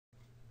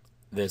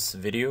This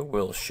video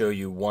will show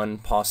you one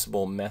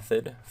possible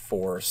method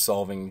for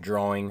solving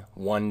drawing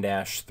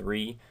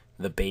 1-3,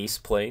 the base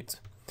plate.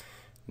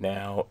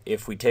 Now,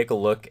 if we take a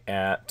look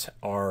at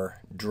our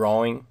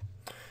drawing,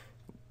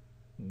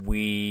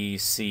 we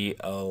see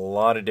a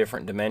lot of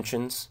different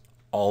dimensions.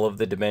 All of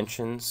the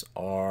dimensions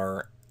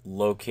are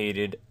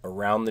located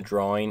around the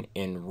drawing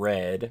in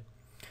red,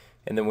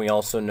 and then we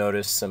also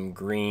notice some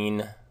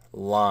green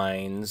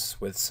lines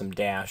with some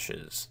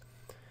dashes.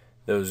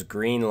 Those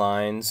green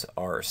lines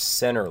are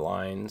center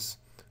lines,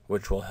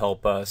 which will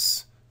help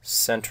us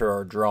center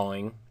our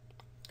drawing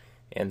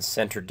and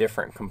center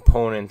different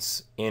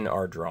components in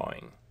our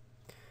drawing.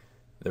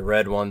 The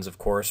red ones, of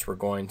course, we're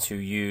going to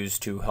use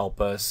to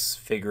help us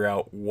figure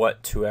out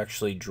what to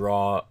actually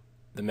draw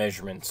the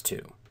measurements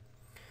to.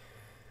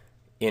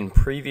 In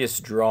previous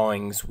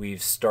drawings,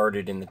 we've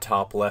started in the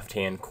top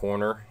left-hand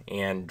corner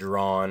and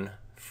drawn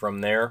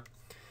from there.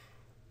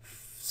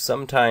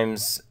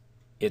 Sometimes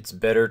it's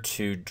better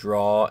to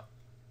draw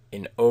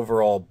an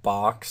overall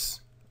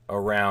box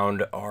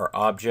around our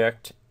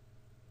object,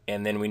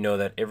 and then we know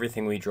that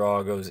everything we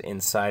draw goes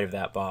inside of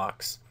that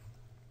box.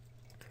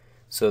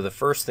 So the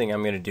first thing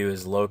I'm going to do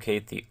is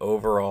locate the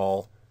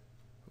overall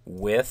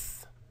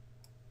width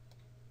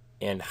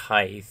and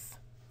height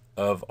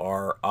of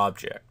our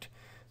object.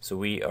 So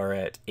we are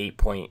at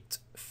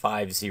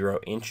 8.50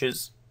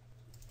 inches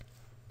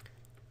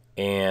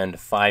and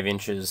 5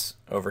 inches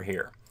over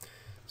here.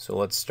 So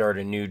let's start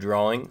a new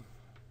drawing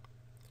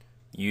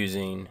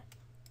using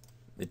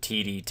the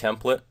TD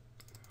template.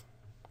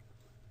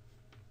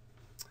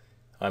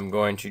 I'm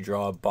going to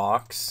draw a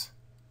box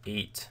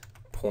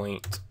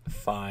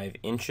 8.5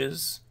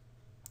 inches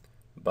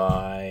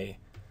by,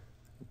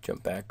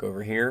 jump back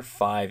over here,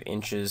 5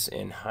 inches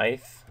in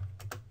height.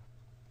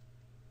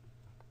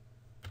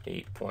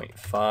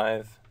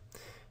 8.5.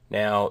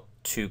 Now,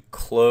 to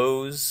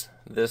close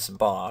this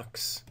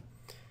box,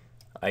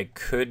 I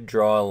could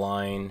draw a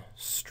line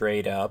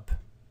straight up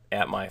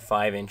at my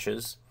 5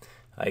 inches.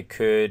 I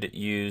could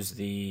use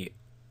the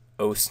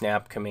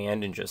OSnap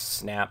command and just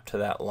snap to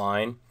that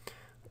line,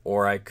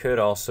 or I could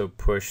also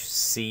push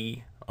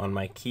C on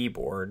my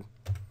keyboard,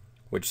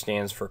 which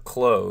stands for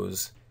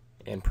close,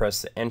 and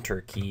press the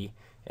enter key,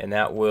 and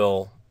that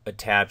will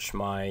attach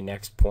my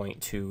next point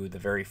to the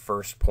very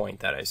first point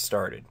that I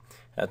started.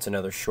 That's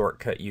another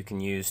shortcut you can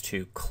use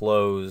to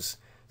close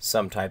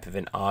some type of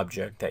an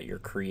object that you're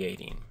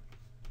creating.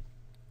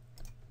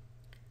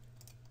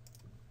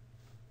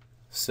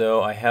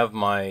 So I have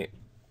my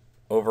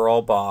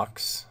overall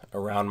box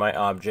around my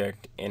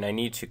object, and I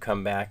need to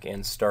come back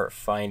and start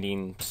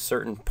finding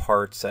certain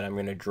parts that I'm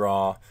going to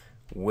draw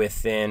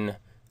within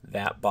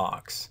that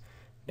box.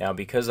 Now,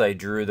 because I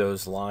drew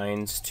those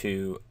lines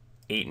to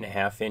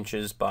 8.5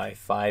 inches by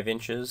 5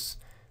 inches,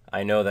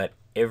 I know that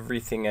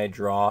everything I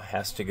draw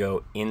has to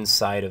go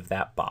inside of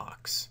that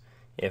box.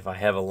 If I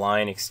have a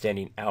line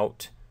extending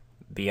out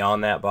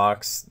beyond that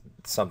box,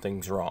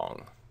 something's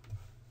wrong.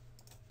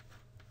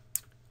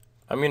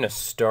 I'm going to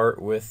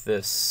start with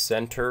this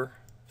center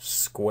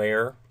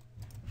square,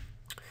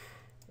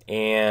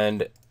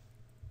 and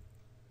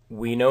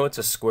we know it's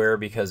a square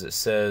because it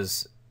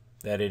says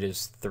that it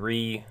is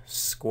 3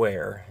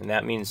 square, and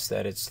that means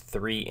that it's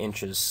 3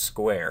 inches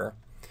square.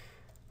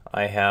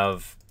 I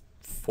have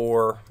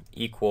 4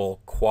 equal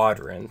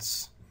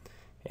quadrants,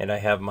 and I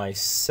have my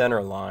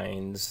center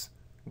lines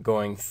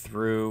going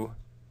through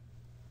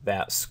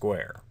that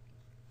square.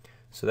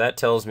 So that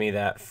tells me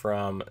that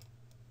from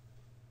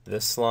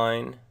this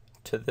line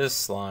to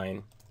this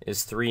line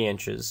is 3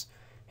 inches,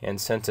 and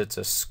since it's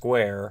a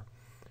square,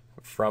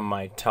 from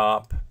my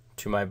top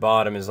to my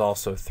bottom is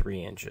also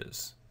 3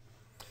 inches.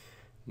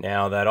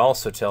 Now that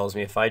also tells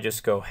me if I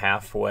just go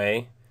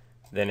halfway,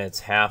 then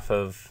it's half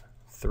of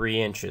 3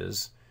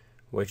 inches,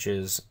 which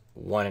is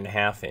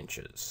 1.5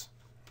 inches.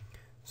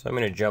 So I'm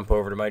going to jump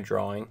over to my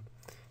drawing,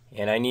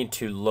 and I need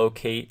to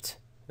locate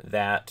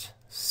that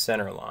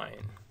center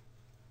line.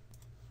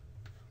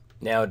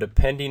 Now,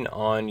 depending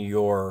on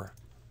your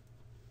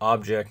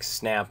object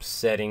snap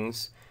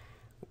settings,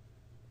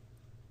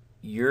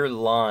 your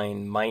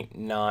line might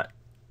not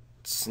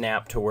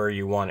snap to where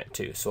you want it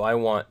to. So I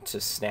want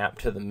to snap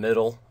to the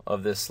middle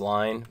of this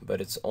line,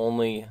 but it's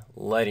only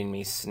letting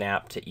me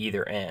snap to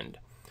either end.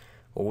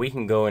 Well, we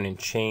can go in and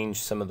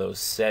change some of those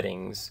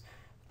settings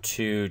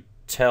to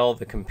tell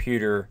the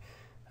computer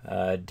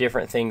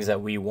different things that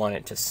we want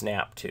it to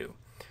snap to.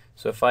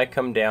 So if I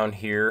come down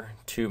here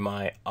to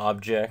my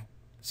object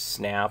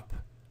snap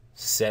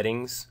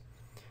settings,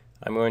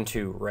 I'm going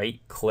to right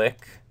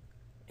click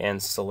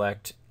and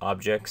select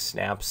object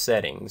snap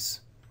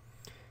settings,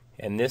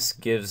 and this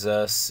gives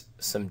us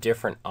some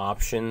different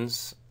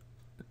options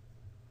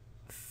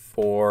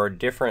for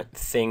different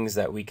things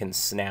that we can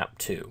snap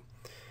to.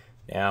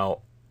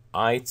 Now,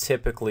 I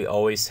typically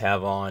always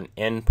have on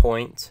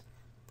endpoint.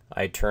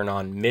 I turn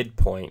on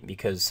midpoint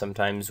because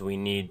sometimes we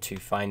need to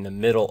find the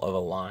middle of a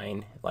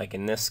line, like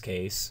in this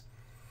case.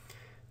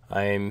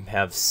 I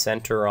have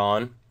center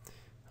on,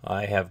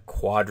 I have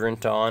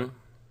quadrant on,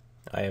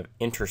 I have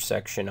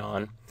intersection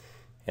on,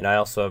 and I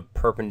also have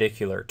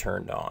perpendicular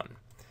turned on.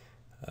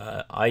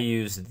 I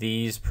use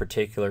these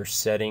particular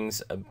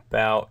settings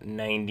about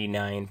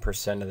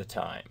 99% of the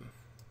time.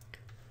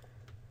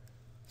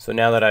 So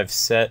now that I've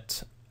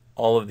set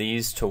all of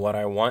these to what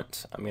I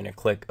want, I'm going to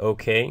click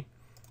OK,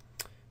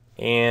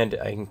 and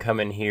I can come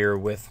in here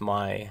with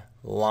my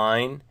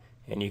line,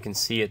 and you can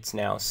see it's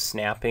now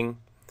snapping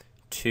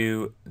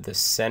to the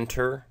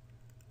center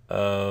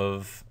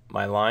of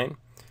my line.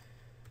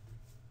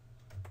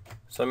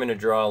 So I'm going to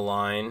draw a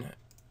line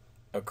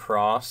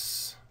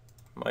across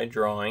my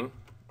drawing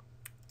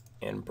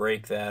and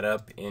break that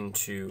up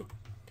into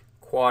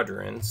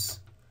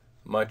quadrants,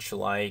 much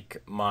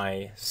like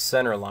my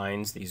center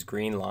lines, these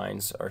green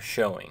lines, are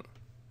showing.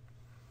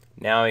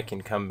 Now I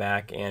can come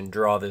back and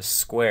draw this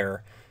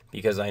square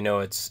because I know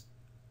it's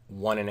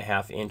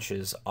 1.5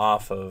 inches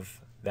off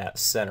of that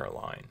center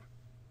line.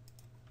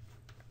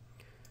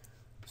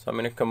 So I'm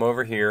going to come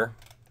over here,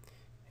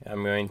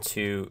 I'm going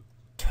to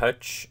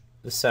touch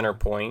the center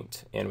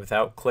point, and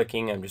without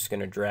clicking I'm just going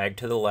to drag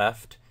to the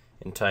left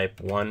and type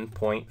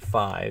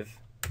 1.5,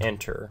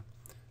 enter.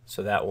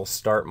 So that will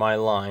start my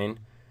line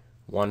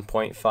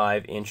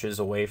 1.5 inches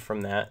away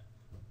from that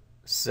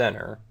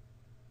center.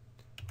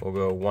 We'll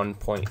go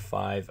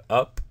 1.5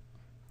 up,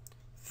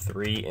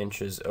 3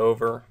 inches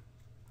over,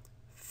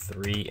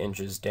 3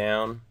 inches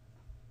down,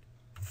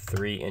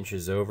 3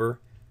 inches over,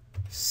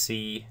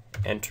 C,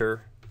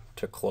 enter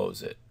to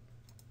close it.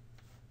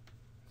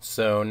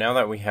 So now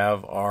that we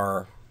have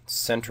our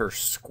center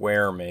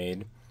square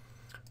made,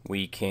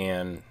 we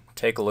can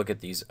take a look at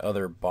these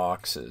other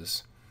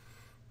boxes.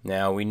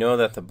 Now we know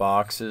that the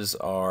boxes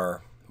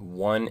are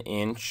 1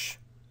 inch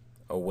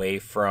away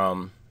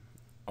from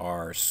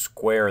our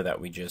square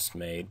that we just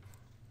made.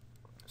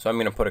 So I'm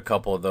going to put a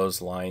couple of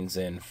those lines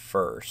in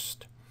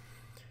first.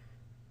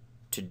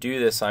 To do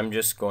this, I'm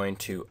just going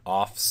to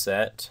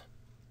offset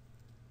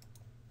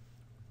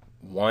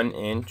 1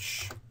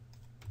 inch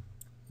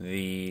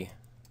the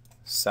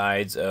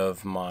sides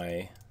of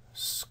my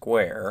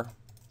square,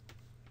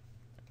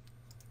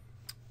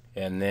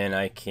 and then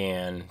I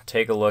can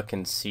take a look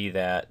and see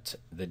that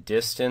the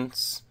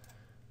distance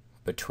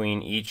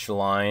between each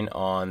line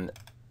on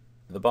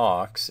the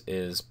box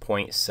is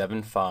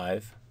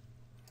 0.75.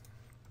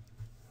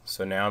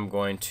 So now I'm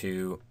going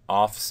to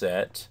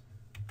offset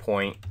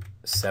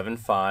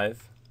 0.75,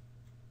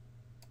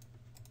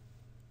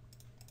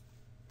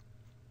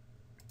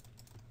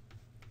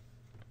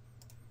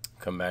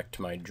 come back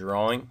to my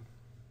drawing,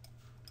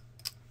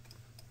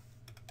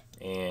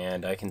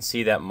 and I can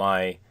see that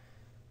my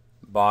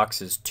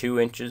box is 2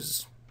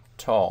 inches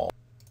tall.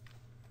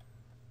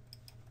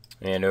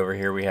 And over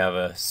here we have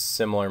a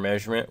similar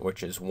measurement,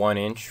 which is 1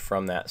 inch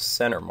from that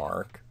center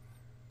mark.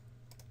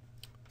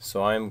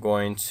 So I'm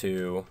going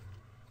to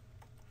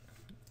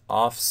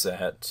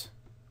offset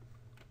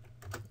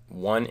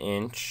 1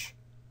 inch.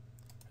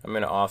 I'm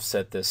going to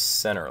offset this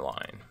center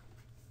line.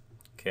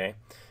 Okay.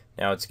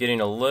 Now it's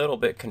getting a little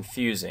bit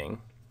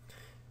confusing.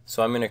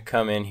 So I'm going to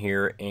come in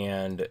here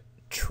and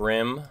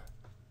trim,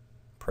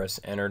 press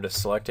enter to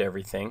select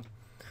everything.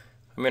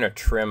 I'm going to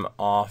trim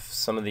off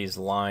some of these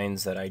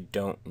lines that I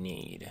don't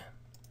need.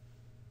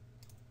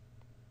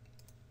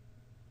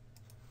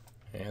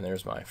 And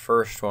there's my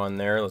first one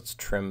there. Let's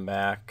trim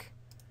back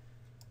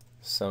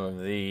some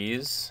of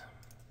these.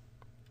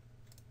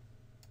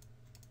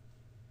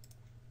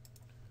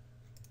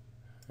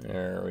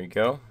 There we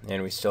go.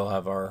 And we still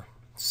have our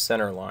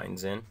center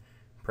lines in.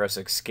 Press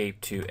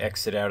escape to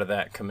exit out of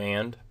that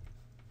command.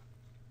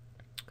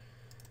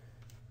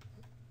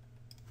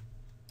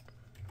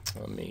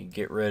 Let me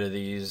get rid of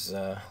these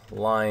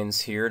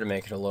lines here to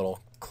make it a little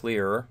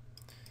clearer.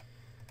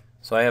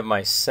 So I have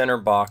my center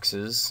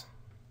boxes.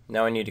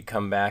 Now I need to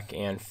come back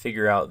and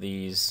figure out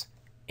these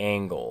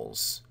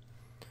angles.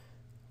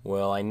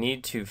 Well, I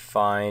need to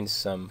find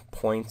some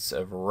points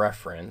of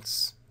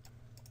reference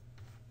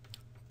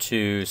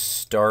to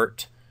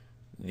start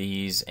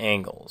these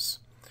angles.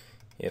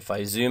 If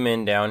I zoom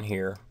in down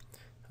here,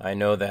 I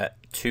know that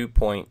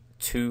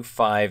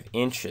 2.25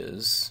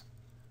 inches,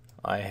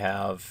 I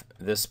have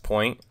this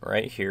point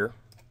right here,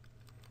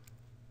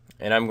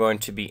 and I'm going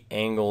to be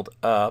angled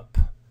up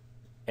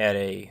at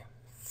a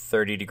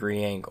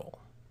 30-degree angle.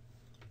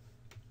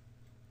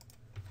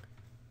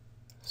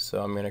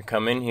 So I'm going to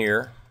come in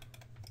here,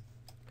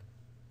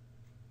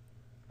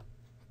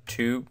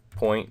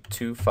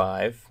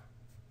 2.25,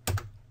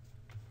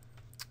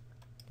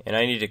 and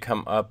I need to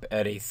come up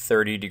at a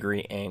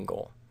 30-degree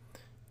angle.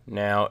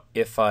 Now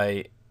if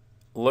I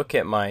look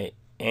at my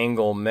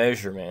angle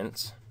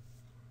measurements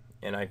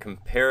and I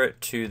compare it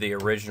to the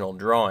original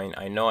drawing,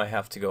 I know I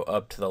have to go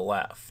up to the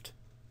left.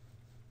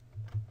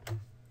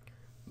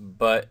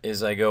 But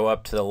as I go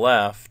up to the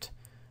left,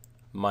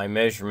 my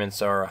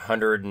measurements are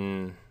 100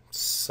 and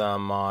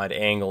some odd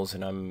angles,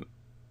 and I'm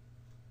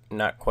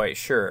not quite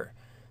sure.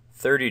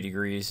 30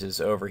 degrees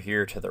is over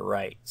here to the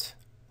right,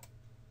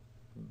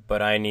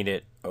 but I need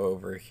it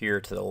over here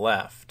to the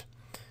left.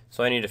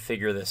 So I need to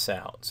figure this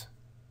out.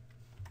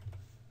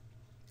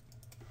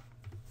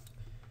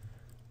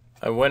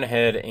 I went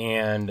ahead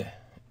and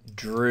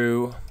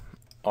drew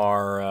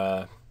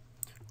our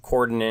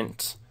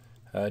coordinate,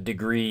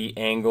 degree,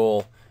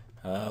 angle,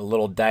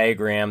 little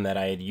diagram that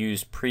I had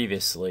used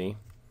previously.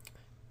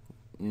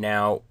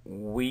 Now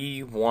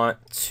we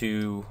want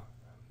to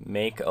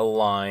make a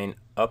line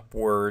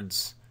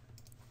upwards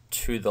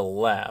to the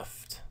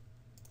left,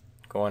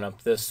 going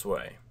up this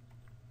way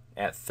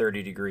at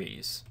 30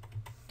 degrees.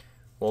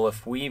 Well,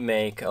 if we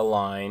make a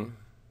line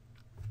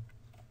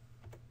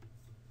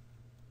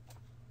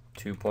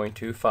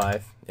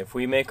 2.25, if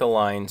we make a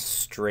line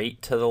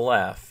straight to the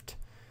left,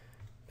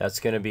 that's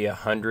going to be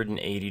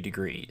 180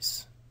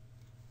 degrees.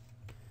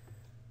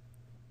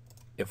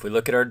 If we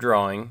look at our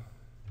drawing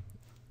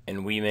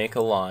and we make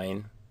a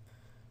line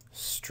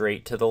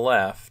straight to the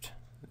left,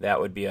 that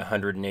would be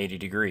 180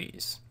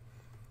 degrees.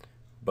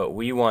 But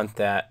we want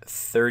that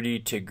 30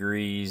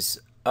 degrees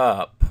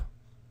up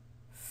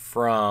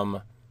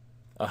from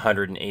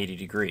 180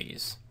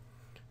 degrees.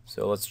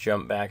 So let's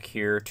jump back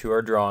here to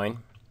our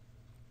drawing.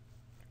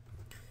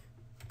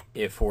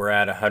 If we're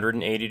at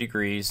 180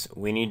 degrees,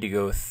 we need to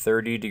go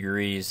 30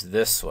 degrees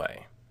this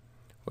way,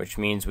 which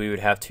means we would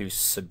have to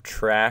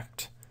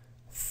subtract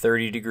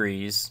 30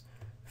 degrees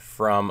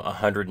from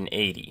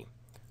 180,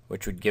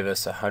 which would give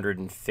us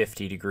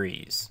 150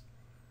 degrees.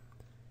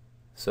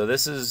 So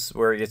this is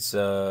where it gets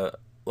a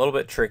little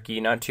bit tricky,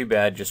 not too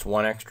bad, just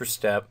one extra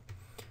step.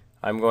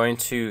 I'm going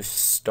to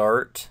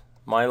start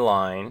my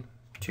line,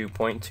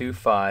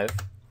 2.25.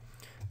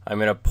 I'm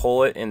going to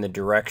pull it in the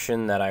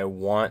direction that I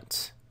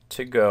want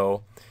to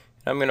go.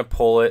 I'm going to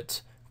pull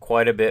it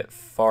quite a bit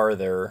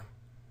farther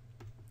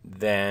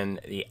than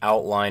the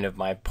outline of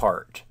my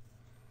part.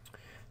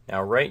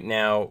 Now right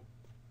now,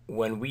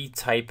 when we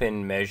type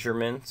in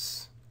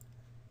measurements,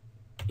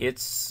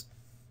 it's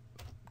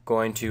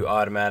going to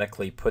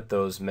automatically put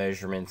those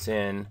measurements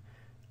in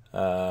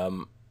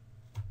right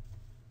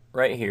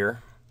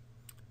here,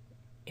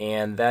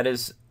 and that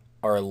is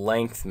our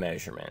length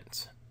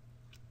measurement.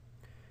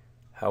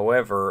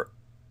 However,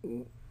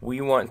 we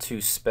want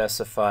to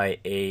specify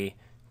a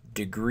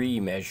degree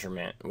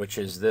measurement, which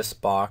is this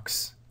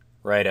box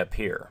right up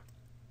here.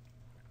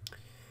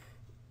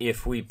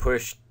 If we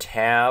push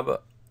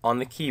Tab on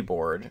the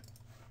keyboard,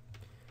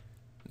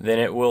 then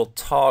it will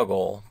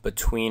toggle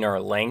between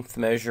our length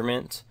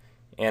measurement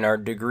and our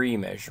degree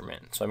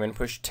measurement. So I'm going to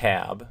push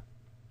Tab,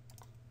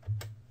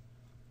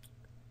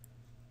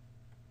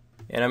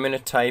 and I'm going to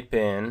type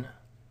in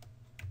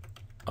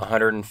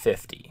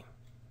 150.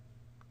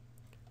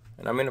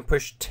 And I'm going to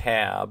push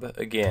Tab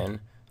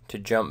again to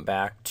jump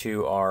back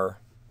to our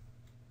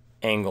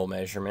angle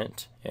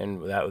measurement,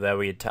 and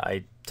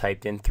I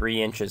typed in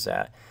 3 inches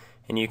at.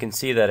 And you can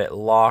see that it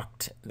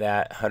locked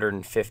that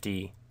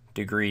 150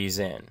 degrees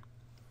in.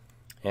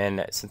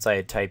 And since I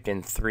had typed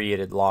in 3, it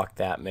had locked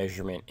that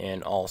measurement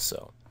in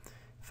also.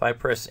 If I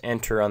press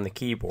Enter on the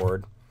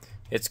keyboard,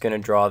 it's going to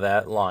draw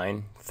that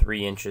line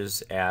 3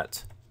 inches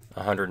at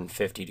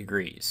 150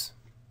 degrees,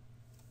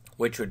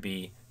 which would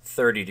be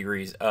 30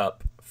 degrees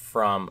up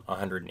from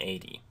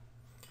 180.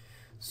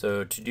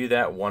 So to do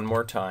that one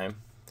more time,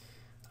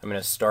 I'm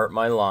going to start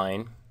my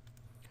line,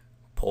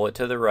 pull it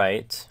to the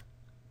right,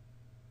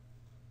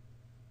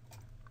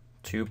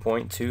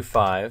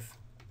 2.25.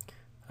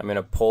 I'm going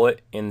to pull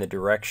it in the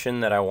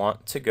direction that I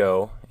want to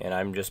go, and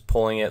I'm just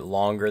pulling it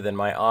longer than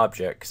my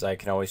object because I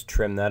can always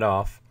trim that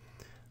off.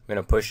 I'm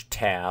going to push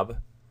Tab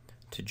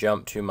to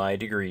jump to my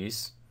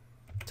degrees,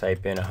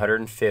 type in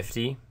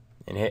 150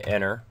 and hit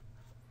Enter,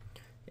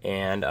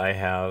 and I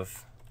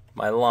have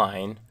my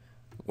line,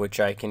 which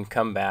I can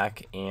come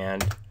back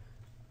and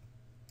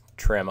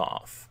trim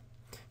off.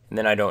 And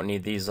then I don't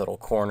need these little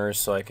corners,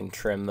 so I can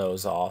trim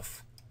those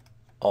off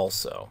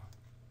also.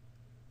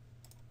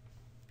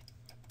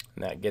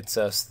 And that gets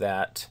us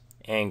that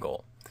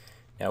angle.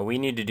 Now we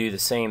need to do the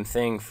same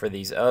thing for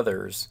these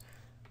others,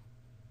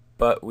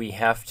 but we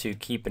have to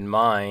keep in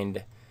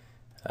mind,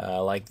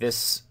 like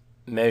this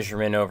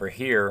measurement over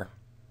here,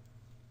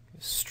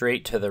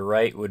 straight to the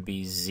right would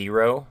be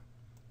 0,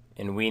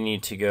 and we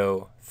need to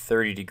go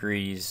 30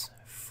 degrees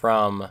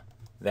from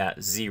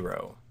that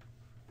 0,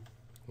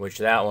 which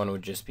that one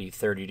would just be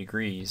 30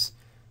 degrees.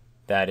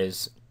 That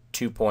is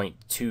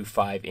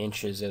 2.25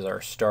 inches as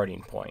our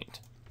starting point.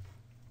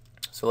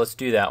 So let's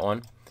do that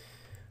one.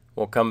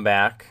 We'll come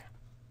back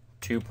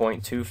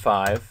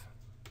 2.25.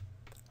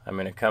 I'm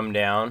going to come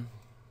down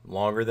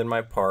longer than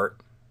my part,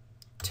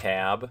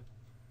 Tab,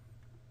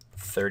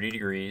 30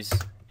 degrees,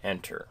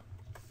 Enter.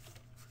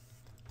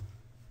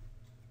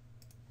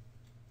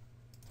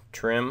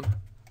 Trim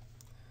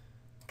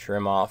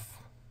off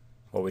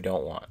what we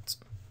don't want.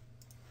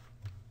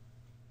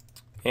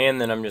 And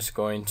then I'm just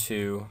going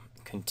to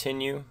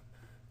continue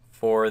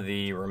for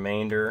the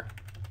remainder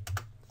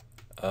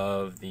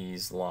of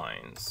these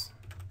lines.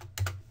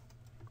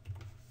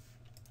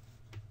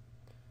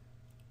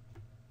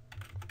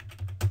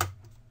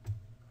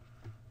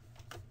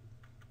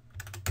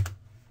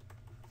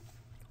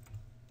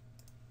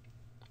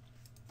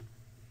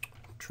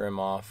 Trim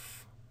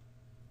off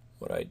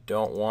what I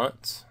don't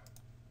want.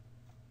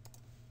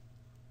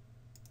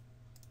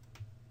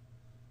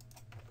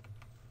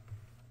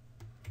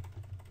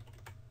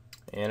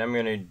 And I'm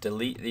going to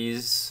delete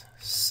these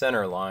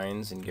center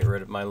lines and get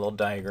rid of my little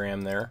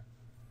diagram there.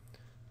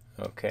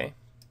 Okay.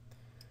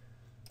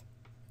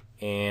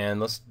 And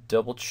let's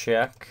double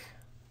check.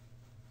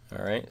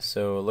 Alright,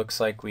 so it looks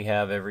like we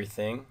have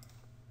everything.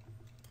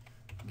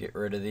 Get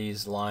rid of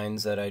these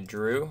lines that I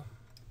drew.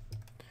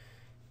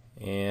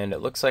 And it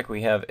looks like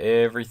we have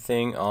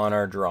everything on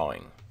our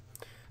drawing.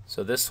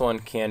 So this one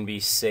can be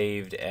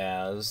saved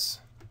as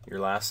your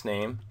last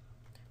name,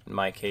 in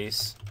my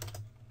case,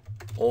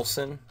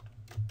 Olson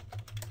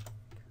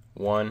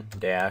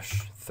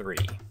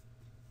 1-3.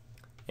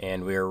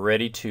 And we are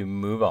ready to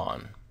move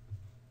on.